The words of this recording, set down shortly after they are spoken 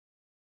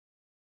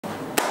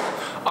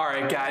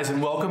Alright guys,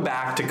 and welcome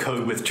back to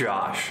Code with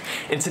Josh.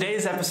 In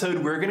today's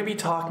episode, we're going to be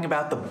talking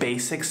about the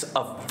basics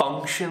of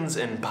functions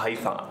in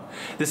Python.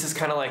 This is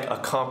kind of like a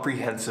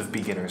comprehensive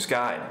beginner's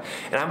guide,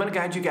 and I'm going to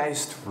guide you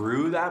guys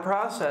through that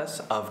process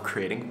of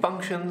creating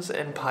functions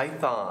in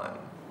Python.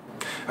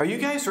 Are you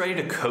guys ready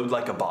to code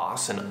like a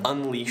boss and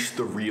unleash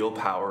the real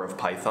power of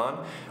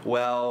Python?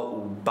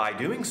 Well, by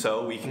doing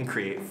so, we can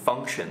create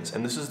functions,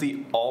 and this is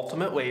the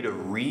ultimate way to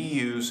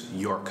reuse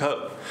your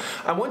code.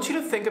 I want you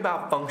to think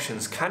about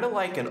functions kind of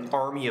like an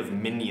army of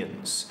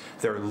minions.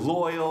 They're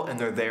loyal and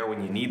they're there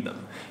when you need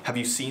them. Have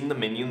you seen the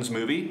Minions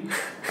movie?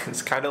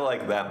 It's kind of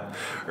like them,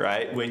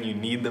 right? When you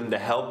need them to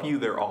help you,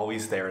 they're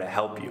always there to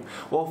help you.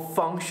 Well,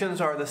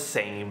 functions are the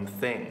same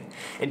thing.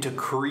 And to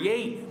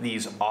create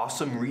these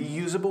awesome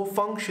reusable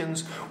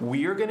functions,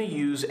 we are going to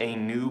use a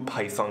new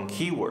Python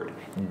keyword,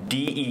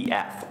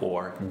 def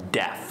or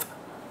def.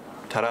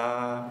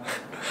 Ta-da!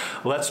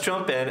 Let's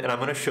jump in and I'm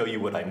going to show you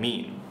what I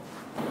mean.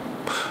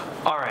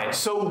 Alright,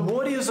 so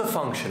what is a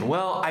function?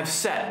 Well, I've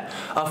said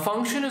a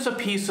function is a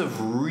piece of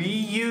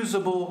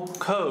reusable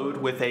code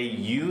with a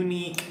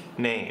unique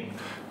name.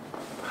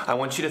 I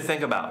want you to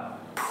think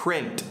about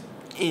print,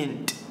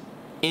 int,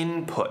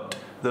 input.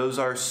 Those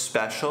are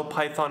special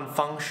Python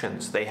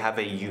functions. They have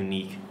a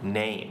unique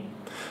name.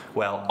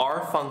 Well,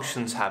 our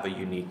functions have a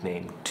unique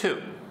name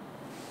too.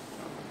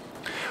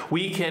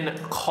 We can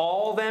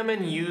call them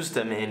and use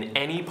them in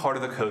any part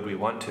of the code we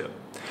want to.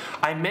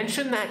 I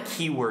mentioned that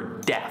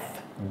keyword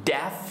def.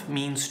 Def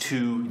means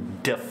to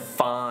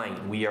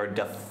define. We are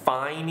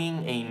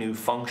defining a new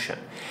function.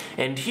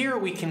 And here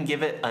we can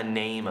give it a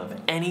name of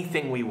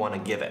anything we want to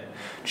give it.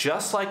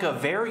 Just like a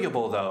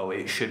variable though,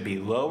 it should be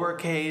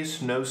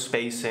lowercase, no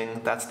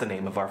spacing. That's the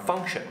name of our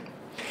function.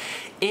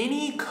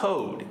 Any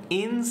code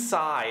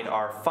inside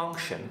our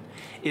function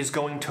is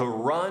going to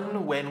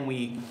run when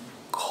we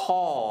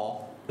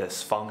call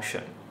this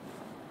function.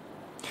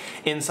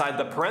 Inside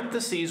the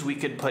parentheses, we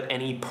could put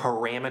any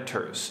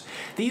parameters.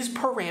 These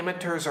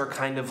parameters are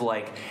kind of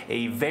like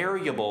a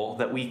variable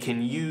that we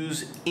can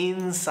use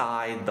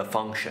inside the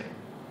function.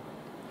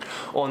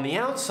 On the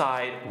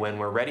outside, when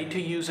we're ready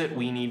to use it,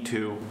 we need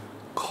to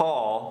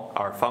call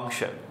our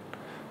function.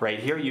 Right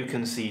here you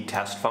can see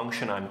test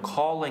function. I'm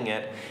calling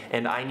it,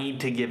 and I need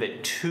to give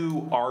it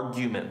 2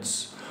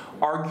 arguments.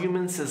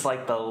 Arguments is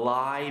like the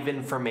live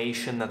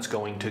information that's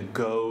going to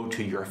go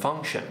to your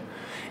function.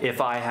 If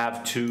I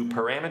have 2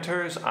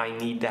 parameters, I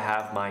need to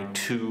have my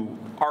 2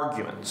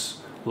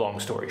 arguments,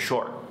 long story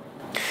short.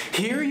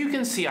 Here you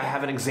can see I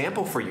have an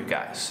example for you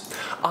guys.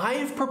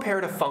 I've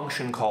prepared a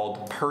function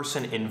called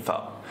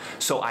personInfo.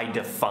 So I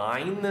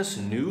define this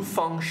new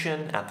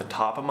function at the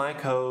top of my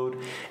code,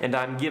 and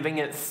I'm giving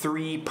it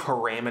 3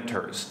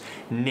 parameters: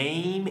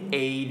 name,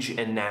 age,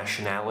 and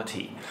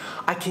nationality.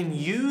 I can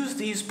use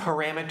these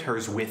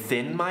parameters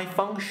within my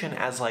function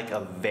as like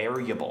a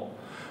variable,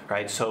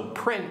 right? So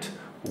print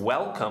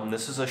welcome,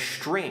 this is a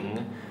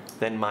string,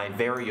 then my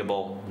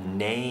variable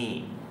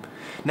name.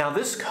 Now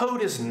this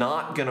code is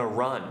not going to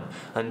run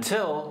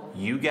until,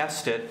 you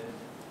guessed it,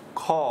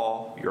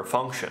 call your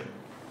function.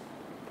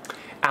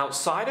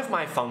 Outside of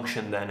my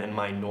function then, in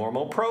my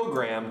normal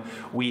program,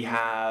 we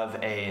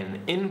have an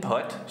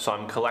input, so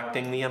I'm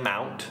collecting the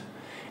amount,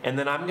 and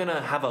then I'm going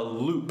to have a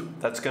loop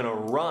that's going to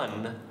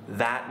run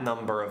that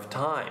number of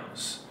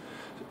times.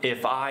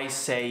 If I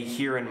say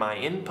here in my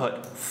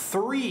input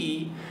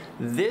 3,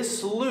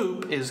 this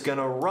loop is going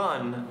to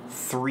run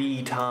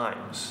 3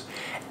 times.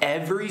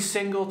 Every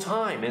single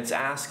time it's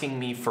asking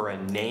me for a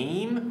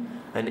name,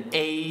 an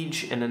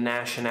age, and a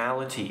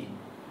nationality.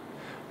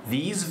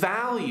 These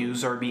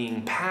values are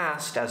being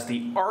passed as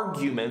the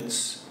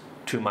arguments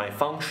to my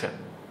function.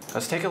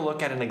 Let's take a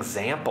look at an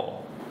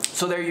example.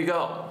 So there you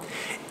go.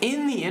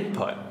 In the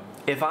input,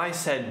 if I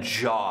said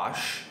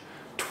Josh,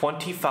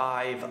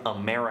 25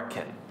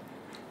 American,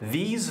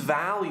 these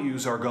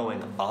values are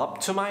going up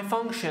to my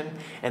function,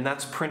 and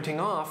that's printing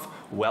off,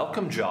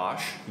 welcome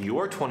Josh, you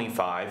are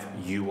 25,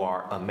 you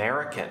are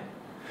American.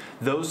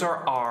 Those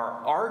are our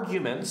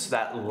arguments,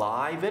 that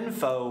live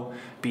info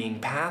being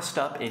passed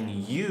up and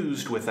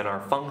used within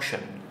our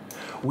function.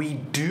 We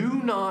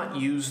do not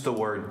use the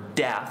word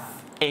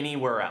def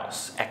anywhere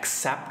else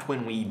except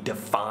when we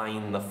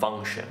define the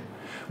function.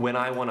 When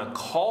I want to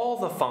call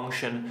the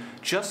function,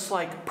 just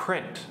like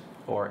print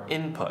or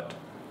input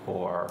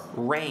or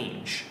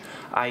range,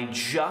 I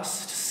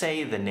just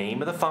say the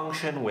name of the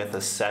function with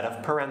a set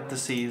of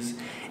parentheses.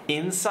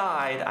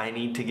 Inside, I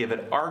need to give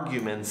it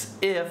arguments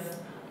if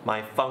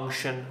my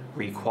function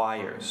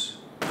requires.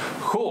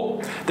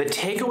 Cool. The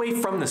takeaway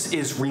from this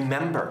is,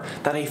 remember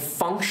that a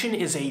function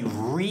is a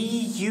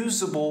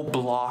reusable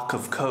block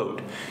of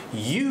code.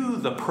 You,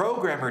 the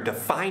programmer,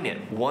 define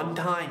it one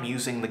time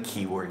using the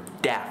keyword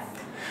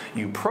def.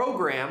 You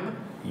program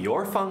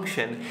your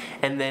function,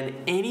 and then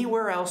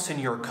anywhere else in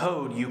your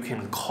code you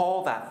can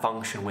call that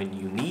function when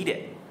you need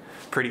it.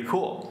 Pretty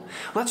cool.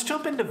 Let's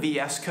jump into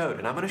VS Code,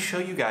 and I'm going to show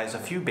you guys a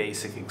few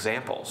basic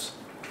examples.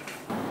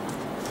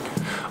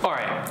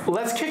 Alright,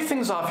 let's kick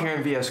things off here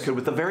in VS Code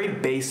with a very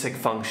basic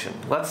function.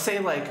 Let's say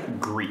like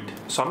greet.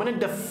 So I'm going to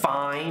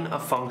define a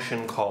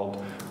function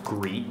called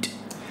greet,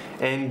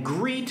 and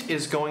greet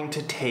is going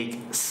to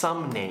take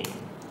some name.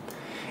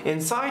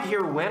 Inside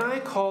here, when I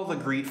call the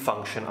greet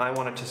function, I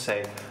want it to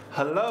say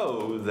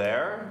hello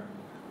there,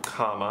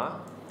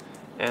 comma,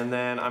 and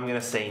then I'm going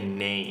to say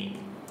name.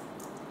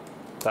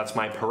 That's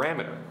my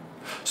parameter.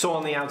 So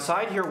on the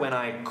outside here, when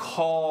I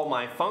call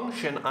my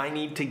function, I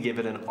need to give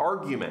it an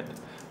argument.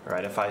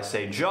 Right? If I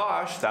say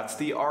Josh, that's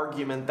the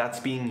argument that's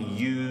being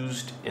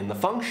used in the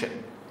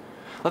function.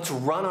 Let's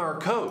run our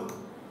code.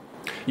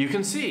 You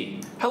can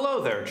see,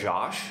 hello there,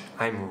 Josh.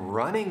 I'm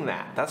running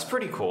that. That's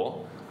pretty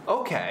cool.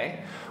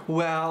 Okay,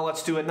 well,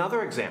 let's do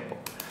another example.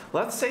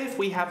 Let's say if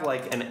we have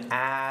like an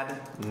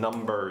add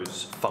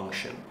numbers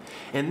function,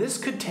 and this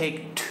could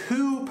take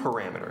two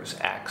parameters,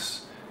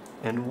 x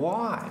and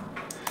y.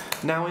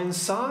 Now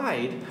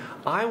inside,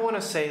 I want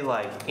to say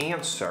like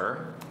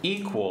answer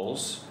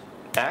equals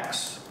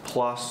x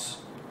plus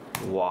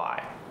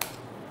y.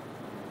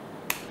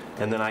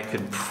 And then I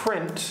could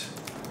print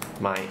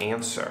my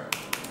answer.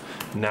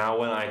 Now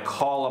when I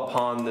call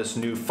upon this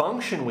new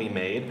function we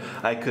made,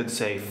 I could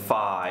say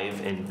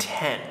 5 and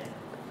 10.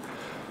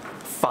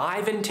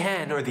 5 and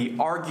 10 are the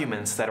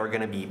arguments that are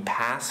going to be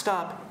passed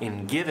up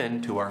and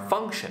given to our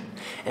function,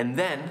 and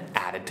then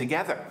added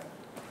together.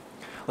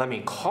 Let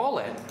me call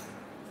it,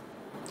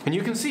 and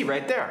you can see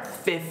right there,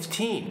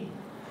 15.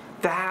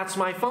 That's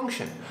my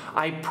function.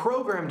 I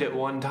programmed it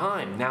one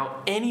time.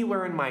 Now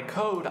anywhere in my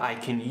code I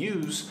can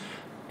use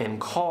and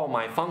call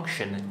my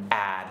function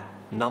add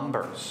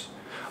numbers.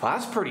 Well,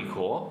 that's pretty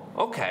cool.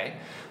 Okay.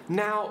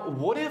 Now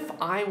what if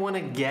I want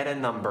to get a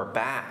number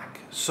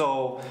back?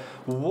 So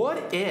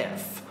what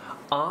if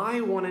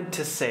I wanted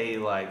to say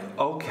like,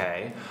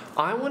 okay,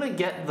 I want to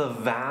get the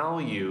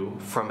value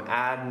from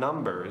add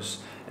numbers,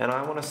 and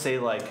I want to say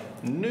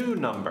like new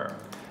number.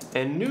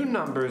 And new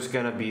number is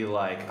going to be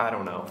like, I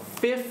don't know,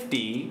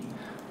 50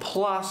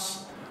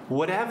 plus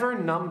whatever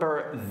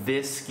number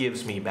this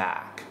gives me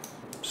back.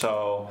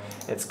 So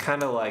it's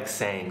kind of like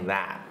saying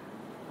that,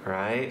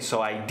 right?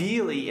 So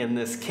ideally in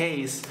this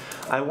case,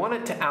 I want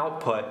it to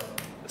output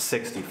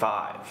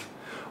 65.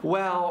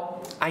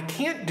 Well, I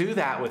can't do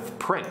that with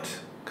print,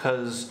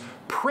 because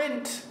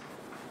print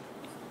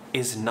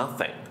is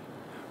nothing.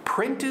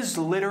 Print is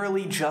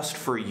literally just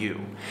for you.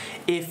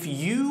 If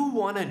you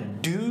want to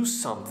do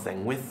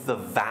something with the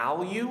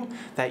value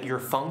that your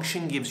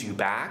function gives you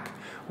back,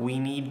 we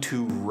need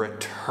to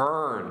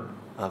return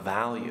a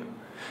value.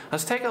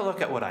 Let's take a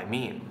look at what I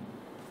mean.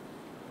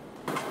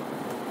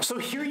 So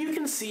here you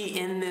can see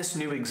in this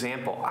new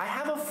example, I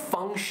have a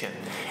function,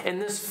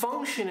 and this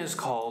function is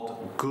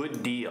called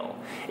good deal.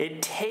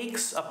 It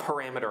takes a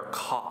parameter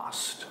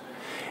cost,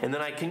 and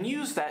then I can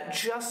use that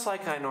just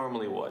like I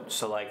normally would.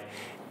 So like,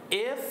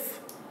 if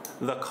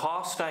the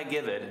cost I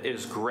give it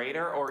is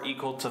greater or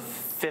equal to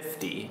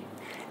 50,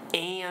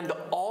 and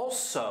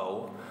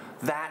also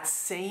that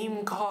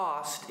same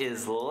cost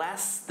is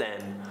less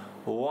than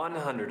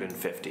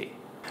 150,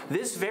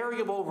 this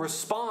variable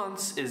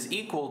response is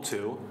equal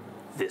to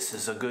this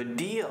is a good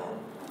deal.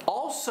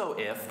 Also,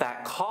 if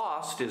that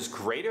cost is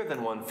greater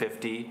than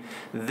 150,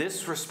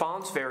 this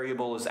response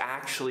variable is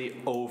actually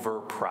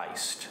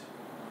overpriced.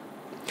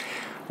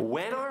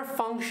 When our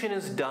function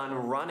is done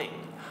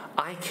running,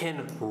 I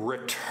can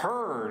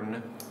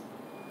return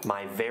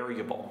my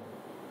variable.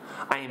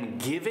 I am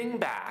giving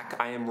back,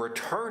 I am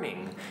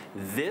returning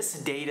this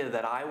data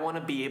that I want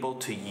to be able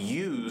to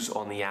use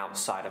on the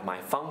outside of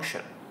my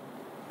function.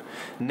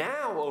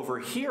 Now over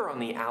here on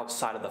the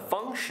outside of the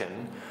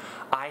function,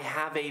 I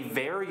have a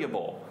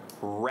variable,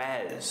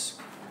 res.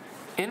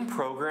 In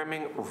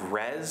programming,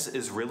 res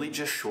is really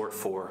just short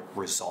for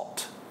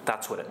result.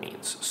 That's what it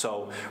means.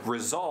 So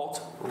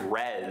result,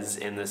 res,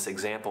 in this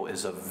example,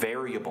 is a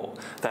variable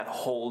that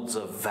holds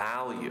a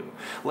value.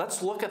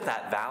 Let's look at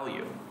that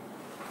value.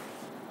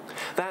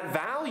 That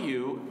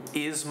value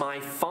is my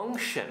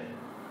function.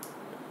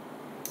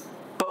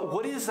 But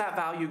what is that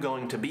value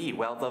going to be?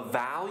 Well, the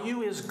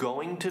value is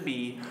going to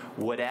be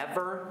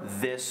whatever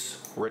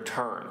this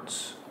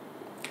returns.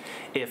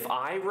 If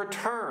I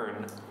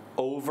return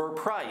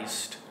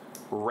overpriced,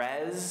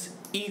 res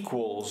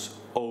equals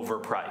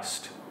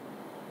overpriced.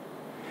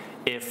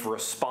 If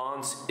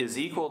response is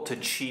equal to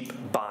cheap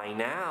buy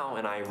now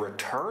and I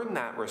return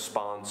that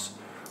response,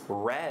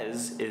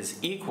 res is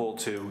equal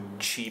to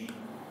cheap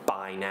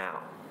buy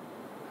now.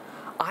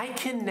 I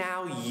can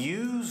now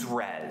use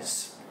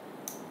res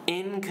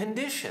in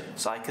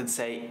conditions. I could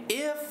say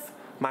if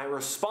my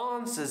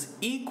response is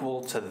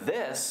equal to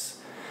this,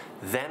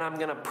 then I'm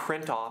going to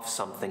print off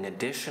something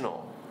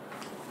additional.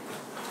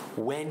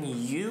 When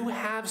you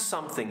have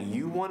something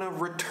you want to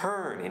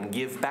return and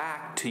give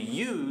back to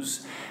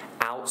use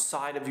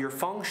outside of your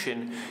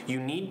function, you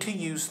need to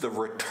use the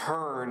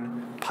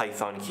return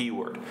Python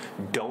keyword.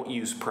 Don't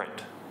use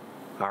print.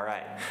 All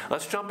right,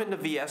 let's jump into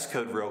VS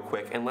Code real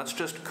quick and let's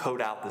just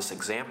code out this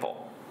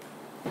example.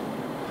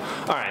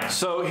 All right,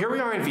 so here we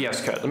are in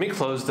VS Code. Let me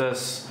close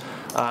this.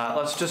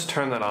 Let's just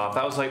turn that off.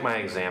 That was like my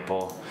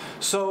example.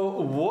 So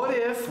what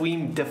if we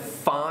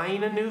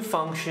define a new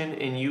function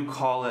and you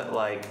call it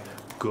like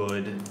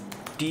good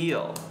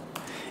deal?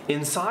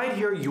 Inside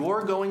here,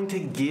 you're going to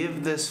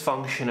give this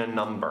function a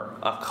number,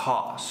 a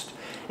cost.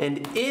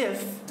 And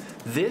if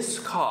this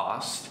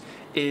cost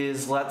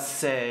is, let's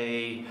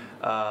say,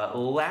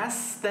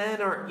 less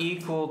than or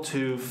equal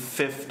to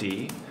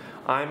 50,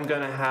 I'm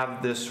going to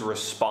have this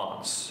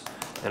response.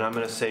 And I'm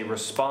going to say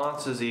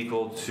response is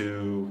equal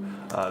to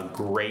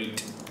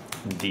great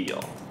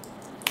deal.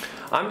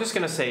 I'm just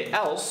going to say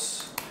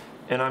else,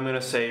 and I'm going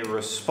to say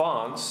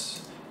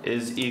response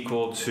is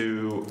equal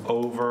to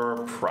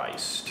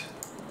overpriced.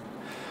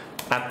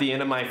 At the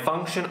end of my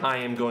function, I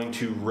am going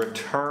to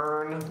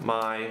return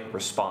my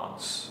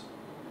response.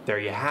 There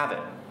you have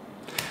it.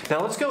 Now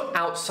let's go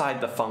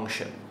outside the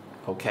function,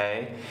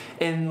 okay?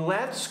 And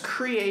let's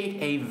create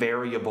a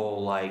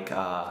variable like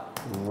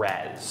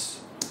res.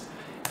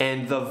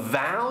 And the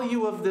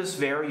value of this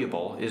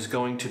variable is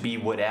going to be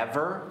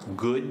whatever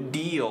good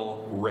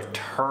deal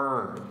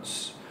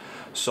returns.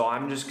 So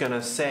I'm just going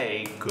to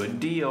say good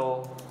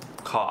deal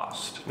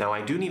cost. Now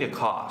I do need a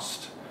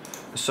cost.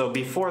 So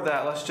before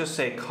that, let's just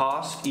say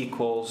cost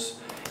equals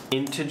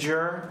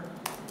integer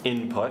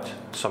input.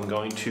 So I'm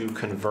going to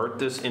convert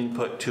this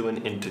input to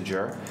an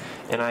integer.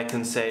 And I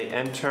can say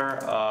enter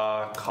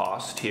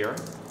cost here.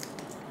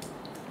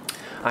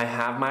 I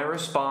have my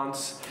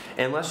response.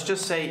 And let's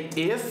just say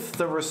if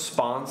the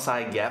response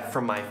I get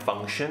from my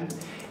function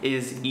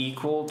is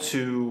equal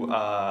to,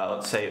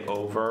 let's say,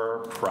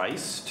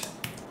 overpriced,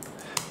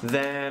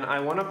 then I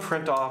want to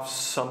print off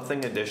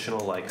something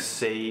additional like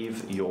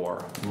save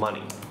your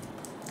money.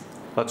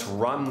 Let's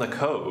run the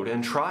code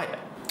and try it.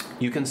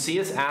 You can see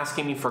it's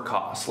asking me for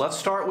cost. Let's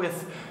start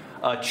with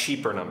a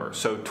cheaper number,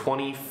 so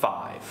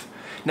 25.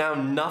 Now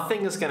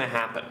nothing is going to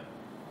happen,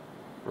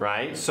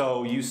 right?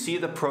 So you see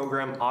the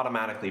program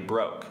automatically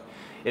broke.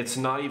 It's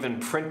not even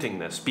printing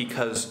this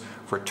because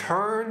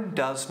return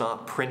does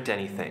not print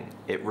anything.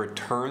 It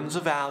returns a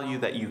value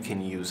that you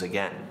can use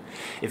again.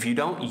 If you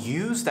don't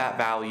use that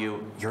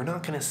value, you're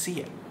not going to see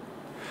it.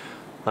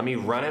 Let me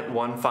run it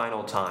one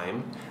final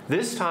time.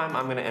 This time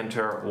I'm going to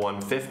enter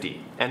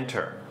 150.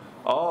 Enter.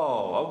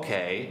 Oh,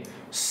 okay.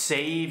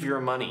 Save your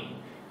money.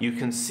 You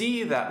can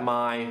see that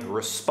my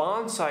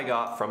response I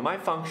got from my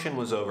function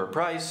was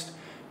overpriced,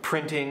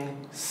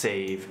 printing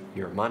save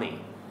your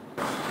money.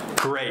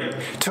 Great.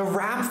 To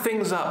wrap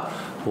things up,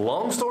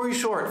 long story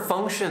short,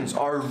 functions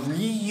are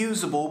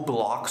reusable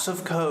blocks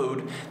of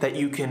code that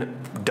you can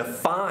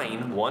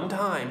define one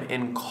time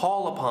and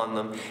call upon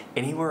them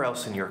anywhere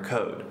else in your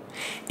code.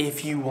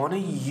 If you want to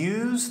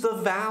use the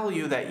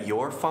value that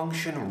your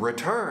function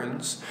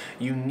returns,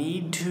 you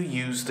need to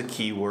use the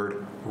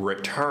keyword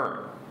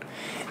return.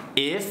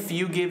 If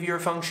you give your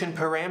function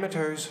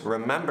parameters,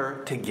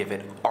 remember to give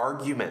it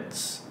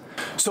arguments.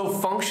 So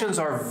functions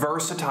are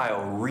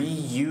versatile,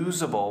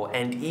 reusable,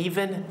 and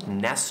even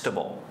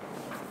nestable.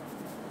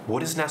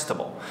 What is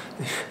nestable?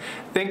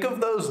 Think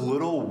of those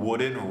little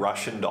wooden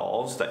Russian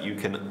dolls that you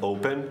can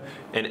open,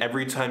 and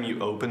every time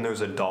you open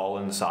there's a doll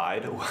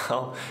inside.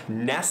 Well,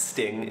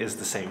 nesting is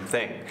the same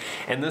thing.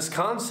 And this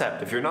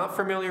concept, if you're not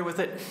familiar with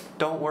it,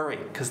 don't worry,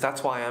 because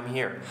that's why I'm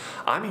here.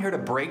 I'm here to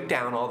break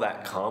down all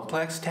that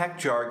complex tech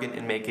jargon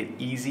and make it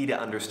easy to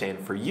understand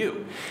for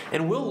you.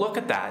 And we'll look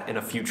at that in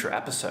a future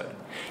episode.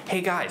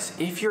 Hey guys,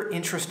 if you're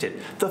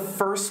interested, the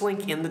first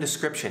link in the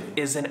description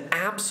is an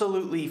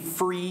absolutely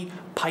free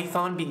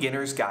Python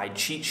beginner's guide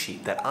cheat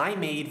sheet that I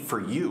made for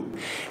you.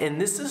 And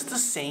this is the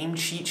same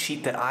cheat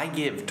sheet that I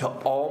give to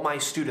all my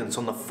students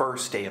on the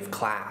first day of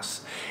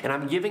class. And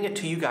I'm giving it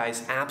to you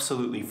guys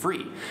absolutely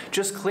free.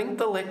 Just click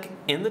the link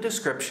in the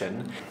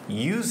description,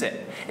 use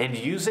it, and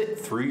use it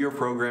through your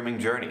programming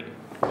journey.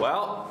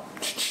 Well,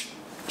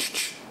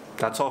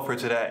 that's all for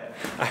today.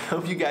 I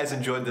hope you guys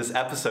enjoyed this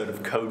episode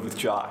of Code with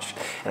Josh,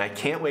 and I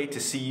can't wait to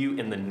see you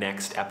in the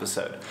next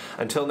episode.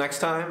 Until next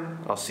time,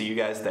 I'll see you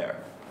guys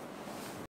there.